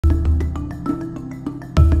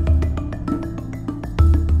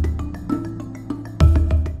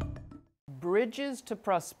bridges to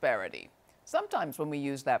prosperity. Sometimes when we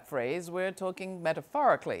use that phrase, we're talking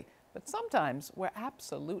metaphorically, but sometimes we're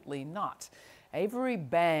absolutely not. Avery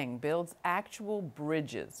Bang builds actual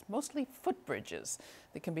bridges, mostly footbridges,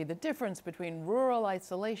 that can be the difference between rural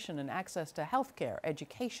isolation and access to healthcare,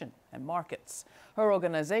 education, and markets. Her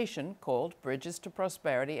organization, called Bridges to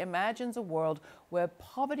Prosperity, imagines a world where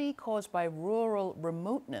poverty caused by rural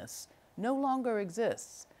remoteness no longer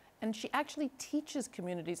exists. And she actually teaches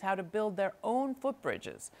communities how to build their own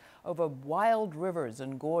footbridges over wild rivers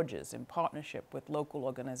and gorges in partnership with local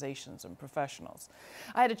organizations and professionals.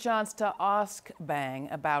 I had a chance to ask Bang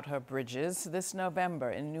about her bridges this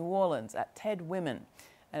November in New Orleans at TED Women,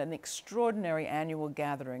 an extraordinary annual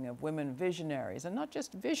gathering of women visionaries, and not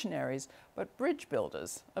just visionaries, but bridge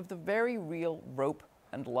builders of the very real rope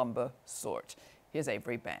and lumber sort. Here's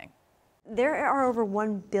Avery Bang. There are over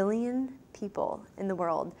 1 billion people in the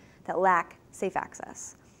world that lack safe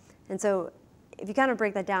access. And so if you kind of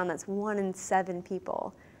break that down, that's 1 in 7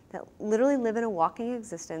 people that literally live in a walking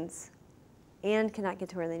existence and cannot get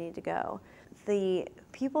to where they need to go. The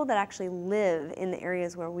people that actually live in the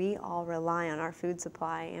areas where we all rely on our food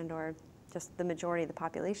supply and or just the majority of the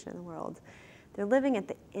population in the world, they're living at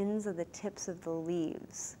the ends of the tips of the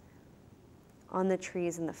leaves on the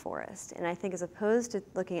trees in the forest. And I think as opposed to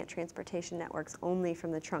looking at transportation networks only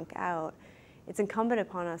from the trunk out, it's incumbent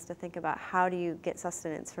upon us to think about how do you get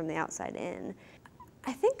sustenance from the outside in.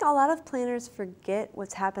 I think a lot of planners forget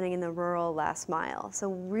what's happening in the rural last mile.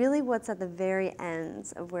 So really what's at the very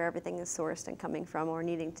ends of where everything is sourced and coming from or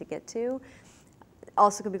needing to get to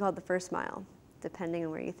also could be called the first mile, depending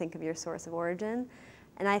on where you think of your source of origin.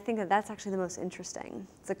 And I think that that's actually the most interesting.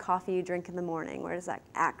 It's a coffee you drink in the morning. Where does that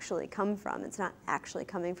actually come from? It's not actually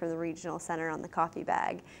coming from the regional center on the coffee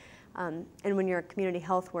bag. And when you're a community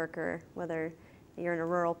health worker, whether you're in a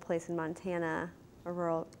rural place in Montana or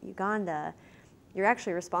rural Uganda, you're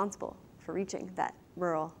actually responsible for reaching that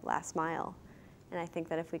rural last mile. And I think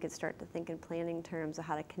that if we could start to think in planning terms of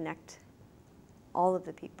how to connect all of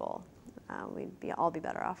the people, we'd all be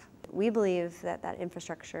better off. We believe that that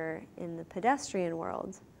infrastructure in the pedestrian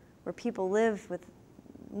world, where people live with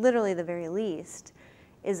literally the very least,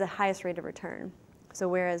 is the highest rate of return. So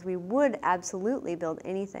whereas we would absolutely build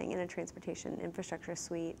anything in a transportation infrastructure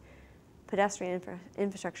suite, pedestrian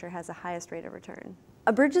infrastructure has the highest rate of return.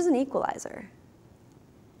 A bridge is an equalizer.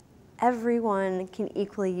 Everyone can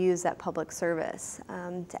equally use that public service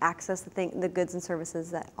to access the goods and services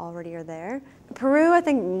that already are there. Peru, I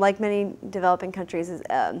think, like many developing countries, is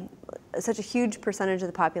such a huge percentage of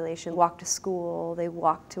the population walk to school, they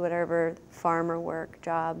walk to whatever farmer work,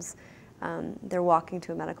 jobs, they're walking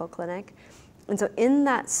to a medical clinic. And so in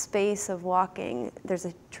that space of walking, there's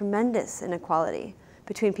a tremendous inequality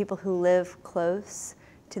between people who live close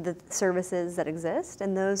to the services that exist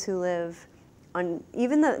and those who live on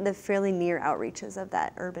even the fairly near outreaches of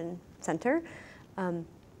that urban center.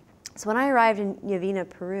 So when I arrived in Yavina,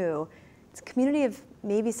 Peru, it's a community of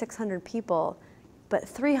maybe 600 people, but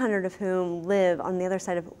 300 of whom live on the other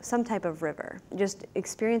side of some type of river. Just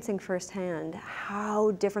experiencing firsthand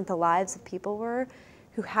how different the lives of people were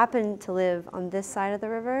who happened to live on this side of the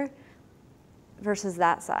river versus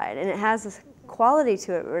that side. And it has this quality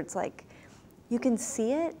to it where it's like, you can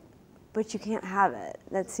see it, but you can't have it.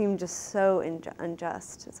 That seemed just so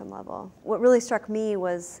unjust at some level. What really struck me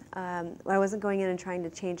was I wasn't going in and trying to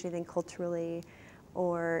change anything culturally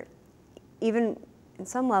or even in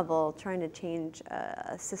some level trying to change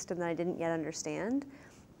a system that I didn't yet understand,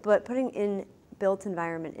 but putting in built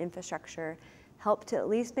environment infrastructure helped to at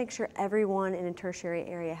least make sure everyone in a tertiary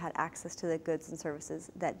area had access to the goods and services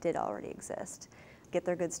that did already exist. Get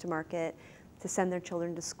their goods to market, to send their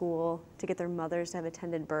children to school, to get their mothers to have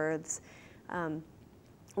attended births.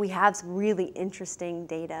 We have some really interesting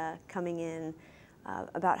data coming in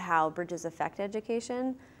about how bridges affect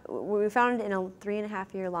education. We found in a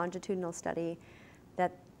 3.5-year longitudinal study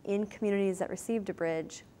that in communities that received a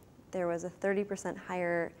bridge, there was a 30%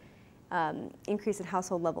 higher increase in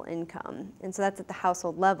household level income. And so that's at the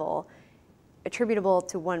household level, attributable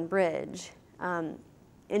to one bridge.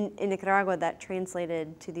 In Nicaragua, that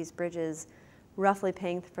translated to these bridges roughly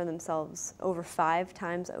paying for themselves over 5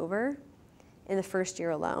 times over in the first year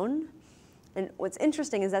alone. And what's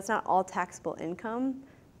interesting is that's not all taxable income,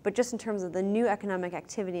 but just in terms of the new economic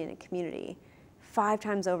activity in a community, 5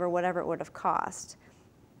 times over whatever it would have cost.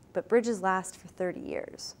 But bridges last for 30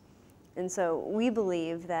 years. And so we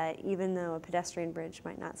believe that even though a pedestrian bridge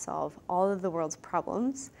might not solve all of the world's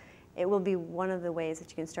problems, it will be one of the ways that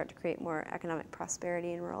you can start to create more economic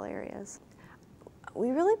prosperity in rural areas.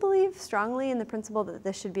 We really believe strongly in the principle that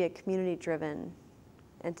this should be a community-driven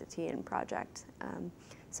entity and project.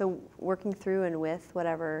 So working through and with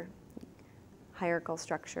whatever hierarchical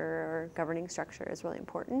structure or governing structure is really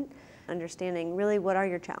important. Understanding really what are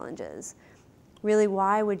your challenges? Really,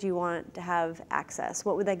 why would you want to have access?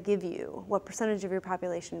 What would that give you? What percentage of your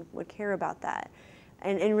population would care about that?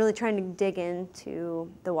 And really trying to dig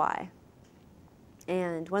into the why.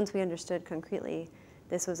 And once we understood concretely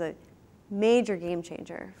this was a major game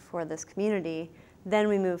changer for this community, then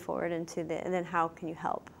we move forward into and then how can you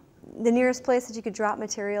help? The nearest place that you could drop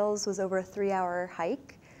materials was over a 3-hour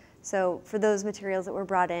hike. So for those materials that were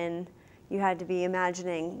brought in, you had to be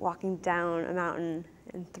imagining walking down a mountain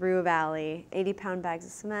and through a valley, 80-pound bags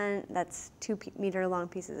of cement, that's 2-meter-long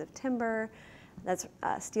pieces of timber, that's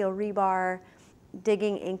steel rebar,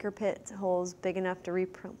 digging anchor pit holes big enough to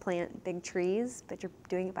replant big trees, but you're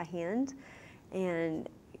doing it by hand, and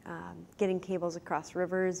getting cables across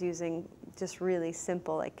rivers using just really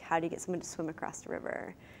simple, like how do you get someone to swim across the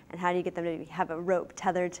river, and how do you get them to have a rope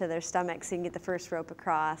tethered to their stomach so you can get the first rope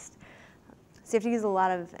across. So you have to use a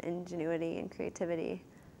lot of ingenuity and creativity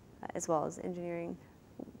as well as engineering.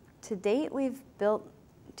 To date, we've built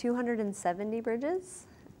 270 bridges,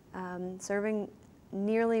 serving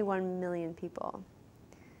nearly 1 million people.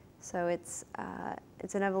 So it's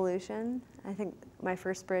an evolution. I think my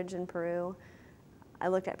first bridge in Peru, I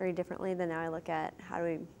looked at very differently than now I look at how do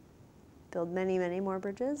we build many, many more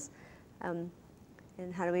bridges, and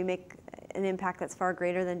how do we make an impact that's far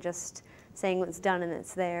greater than just saying what's done and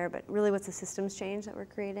it's there, but really what's the systems change that we're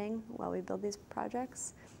creating while we build these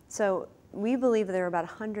projects. So we believe there are about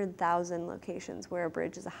 100,000 locations where a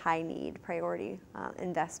bridge is a high need, priority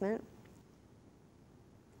investment.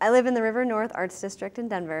 I live in the River North Arts District in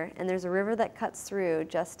Denver, and there's a river that cuts through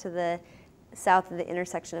just to the south of the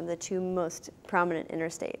intersection of the two most prominent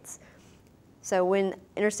interstates. So when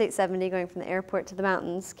Interstate 70 going from the airport to the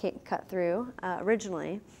mountains cut through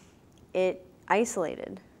originally, it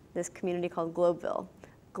isolated this community called Globeville.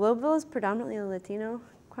 Globeville is predominantly a Latino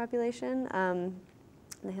population. In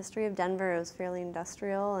the history of Denver, it was fairly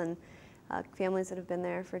industrial, and families that have been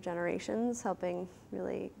there for generations, helping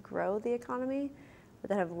really grow the economy, but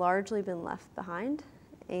that have largely been left behind.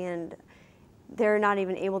 And they're not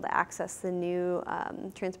even able to access the new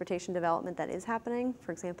transportation development that is happening.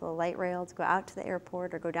 For example, a light rail to go out to the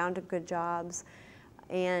airport or go down to good jobs.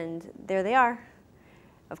 And there they are,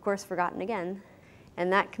 of course, forgotten again.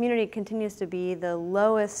 And that community continues to be the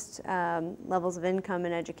lowest levels of income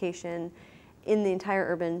and education in the entire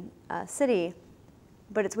urban city,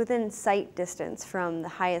 but it's within sight distance from the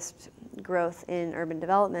highest growth in urban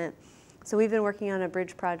development. So we've been working on a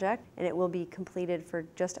bridge project, and it will be completed for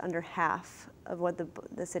just under half of what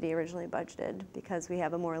the city originally budgeted, because we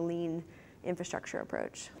have a more lean infrastructure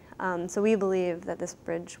approach. So we believe that this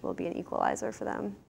bridge will be an equalizer for them.